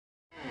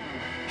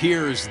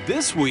Here's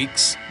this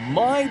week's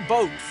My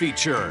Boat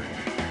feature.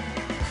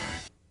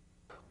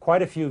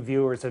 Quite a few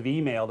viewers have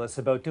emailed us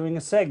about doing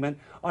a segment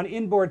on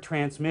inboard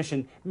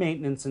transmission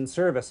maintenance and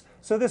service.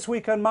 So this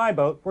week on My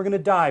Boat, we're going to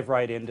dive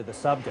right into the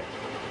subject.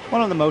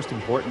 One of the most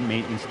important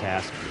maintenance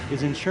tasks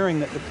is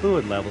ensuring that the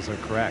fluid levels are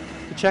correct.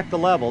 To check the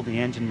level, the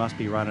engine must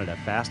be run at a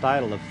fast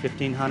idle of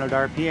 1500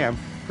 RPM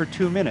for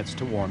 2 minutes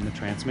to warm the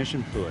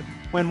transmission fluid.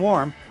 When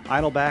warm,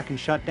 idle back and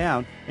shut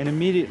down and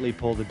immediately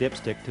pull the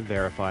dipstick to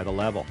verify the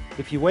level.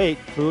 If you wait,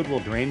 fluid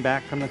will drain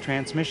back from the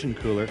transmission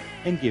cooler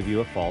and give you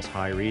a false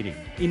high reading.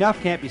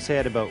 Enough can't be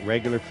said about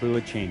regular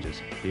fluid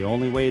changes. The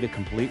only way to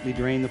completely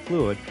drain the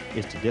fluid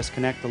is to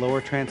disconnect the lower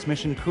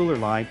transmission cooler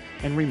line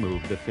and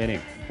remove the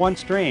fitting.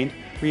 Once drained,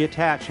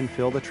 reattach and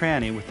fill the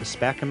tranny with the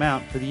spec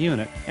amount for the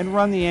unit and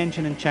run the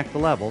engine and check the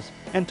levels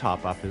and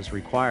top up as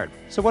required.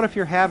 So what if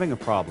you're having a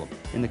problem?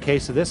 In the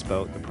case of this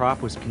boat, the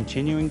prop was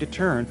continuing to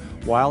turn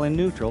while in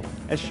neutral,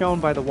 as shown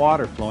by the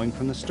water flowing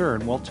from the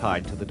stern while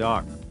tied to the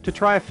dock. To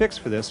try a fix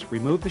for this,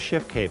 remove the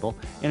shift cable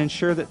and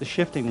ensure that the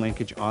shifting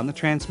linkage on the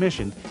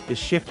transmission is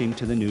shifting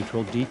to the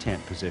neutral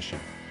detent position.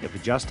 If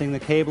adjusting the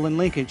cable and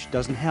linkage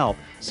doesn't help,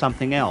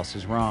 something else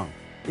is wrong.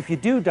 If you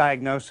do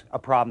diagnose a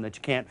problem that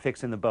you can't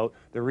fix in the boat,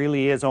 there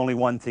really is only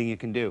one thing you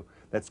can do.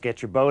 Let's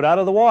get your boat out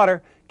of the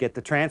water, get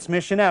the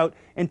transmission out,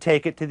 and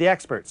take it to the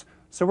experts.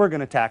 So we're going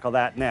to tackle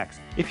that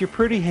next. If you're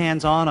pretty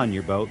hands-on on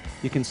your boat,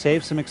 you can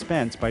save some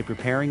expense by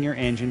preparing your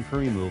engine for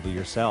removal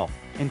yourself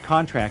and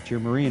contract your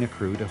marina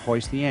crew to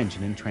hoist the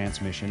engine and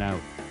transmission out.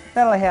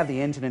 Now that I have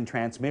the engine and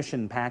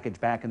transmission package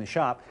back in the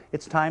shop,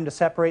 it's time to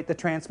separate the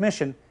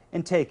transmission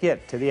and take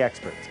it to the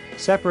experts.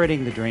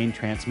 Separating the drained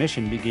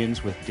transmission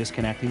begins with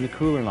disconnecting the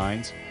cooler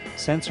lines,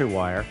 sensor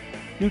wire,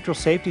 neutral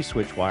safety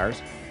switch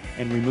wires,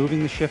 and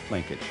removing the shift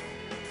linkage.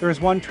 There is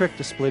one trick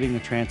to splitting the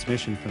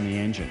transmission from the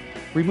engine.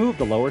 Remove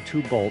the lower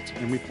 2 bolts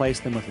and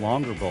replace them with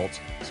longer bolts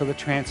so the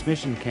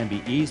transmission can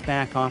be eased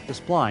back off the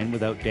spline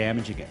without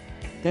damaging it.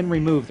 Then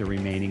remove the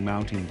remaining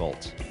mounting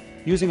bolts.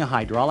 Using a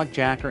hydraulic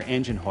jack or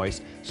engine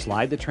hoist,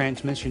 slide the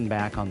transmission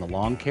back on the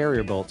long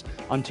carrier bolts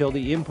until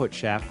the input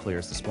shaft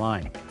clears the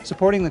spline.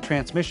 Supporting the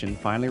transmission,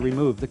 finally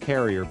remove the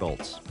carrier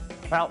bolts.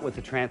 Well, with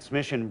the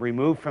transmission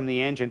removed from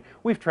the engine,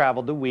 we've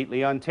traveled to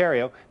Wheatley,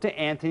 Ontario, to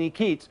Anthony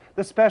Keats,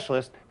 the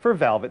specialist for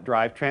velvet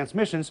drive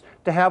transmissions,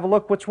 to have a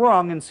look what's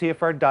wrong and see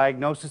if our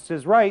diagnosis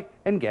is right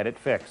and get it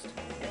fixed.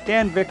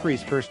 Dan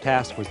Vickery's first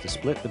task was to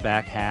split the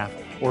back half,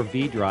 or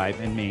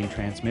V-drive, and main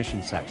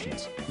transmission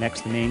sections.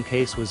 Next, the main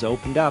case was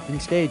opened up in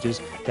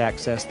stages to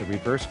access the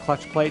reverse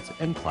clutch plates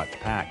and clutch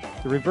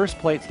pack. The reverse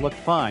plates looked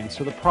fine,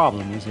 so the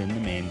problem was in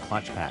the main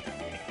clutch pack.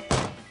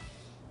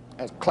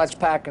 Clutch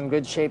pack in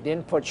good shape. The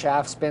input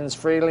shaft spins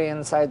freely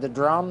inside the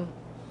drum.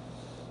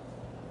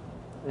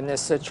 In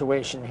this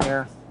situation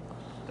here,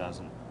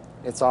 Doesn't.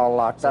 it's all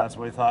locked up. That's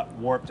what we thought,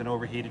 warped and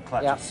overheated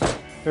clutches.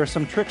 Yep. There are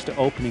some tricks to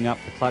opening up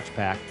the clutch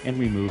pack and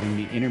removing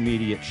the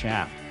intermediate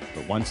shaft,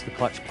 but once the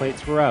clutch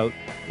plates were out,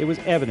 it was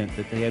evident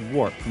that they had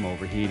warped from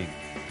overheating.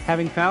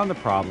 Having found the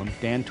problem,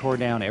 Dan tore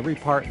down every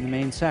part in the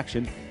main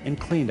section and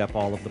cleaned up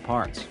all of the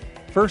parts.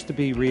 First to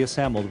be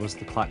reassembled was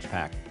the clutch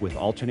pack, with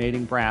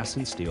alternating brass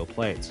and steel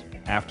plates.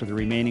 After the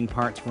remaining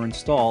parts were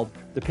installed,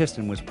 the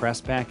piston was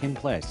pressed back in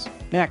place.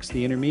 Next,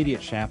 the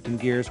intermediate shaft and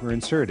gears were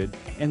inserted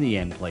and the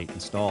end plate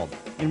installed.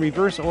 In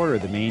reverse order,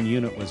 the main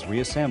unit was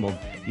reassembled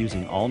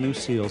using all new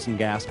seals and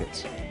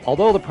gaskets.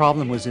 Although the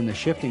problem was in the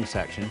shifting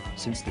section,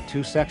 since the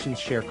 2 sections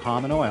share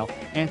common oil,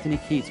 Anthony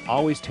Keats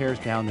always tears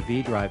down the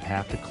V-drive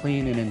half to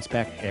clean and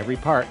inspect every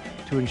part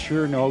to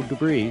ensure no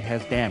debris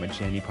has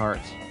damaged any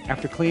parts.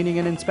 After cleaning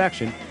and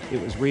inspection,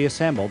 it was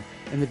reassembled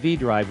and the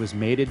V-drive was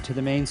mated to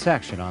the main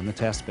section on the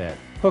test bed.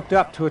 Hooked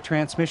up to a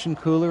transmission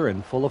cooler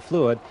and full of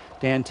fluid,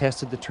 Dan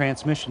tested the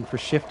transmission for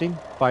shifting,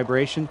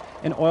 vibration,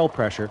 and oil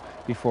pressure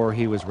before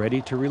he was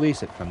ready to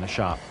release it from the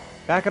shop.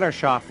 Back at our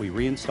shop, we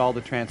reinstalled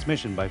the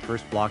transmission by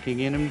first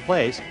blocking it in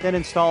place, then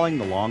installing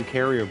the long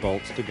carrier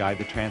bolts to guide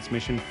the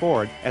transmission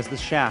forward as the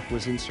shaft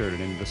was inserted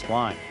into the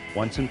spline.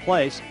 Once in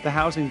place, the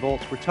housing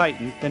bolts were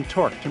tightened, then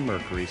torqued to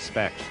Mercury's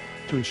specs.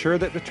 To ensure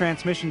that the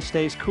transmission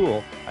stays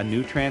cool, a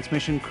new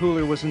transmission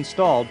cooler was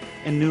installed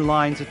and new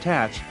lines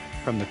attached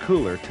from the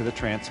cooler to the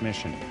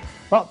transmission.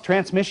 Well,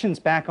 transmission's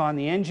back on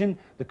the engine,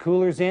 the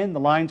cooler's in, the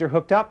lines are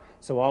hooked up,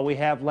 so all we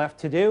have left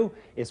to do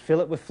is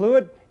fill it with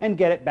fluid and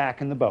get it back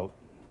in the boat.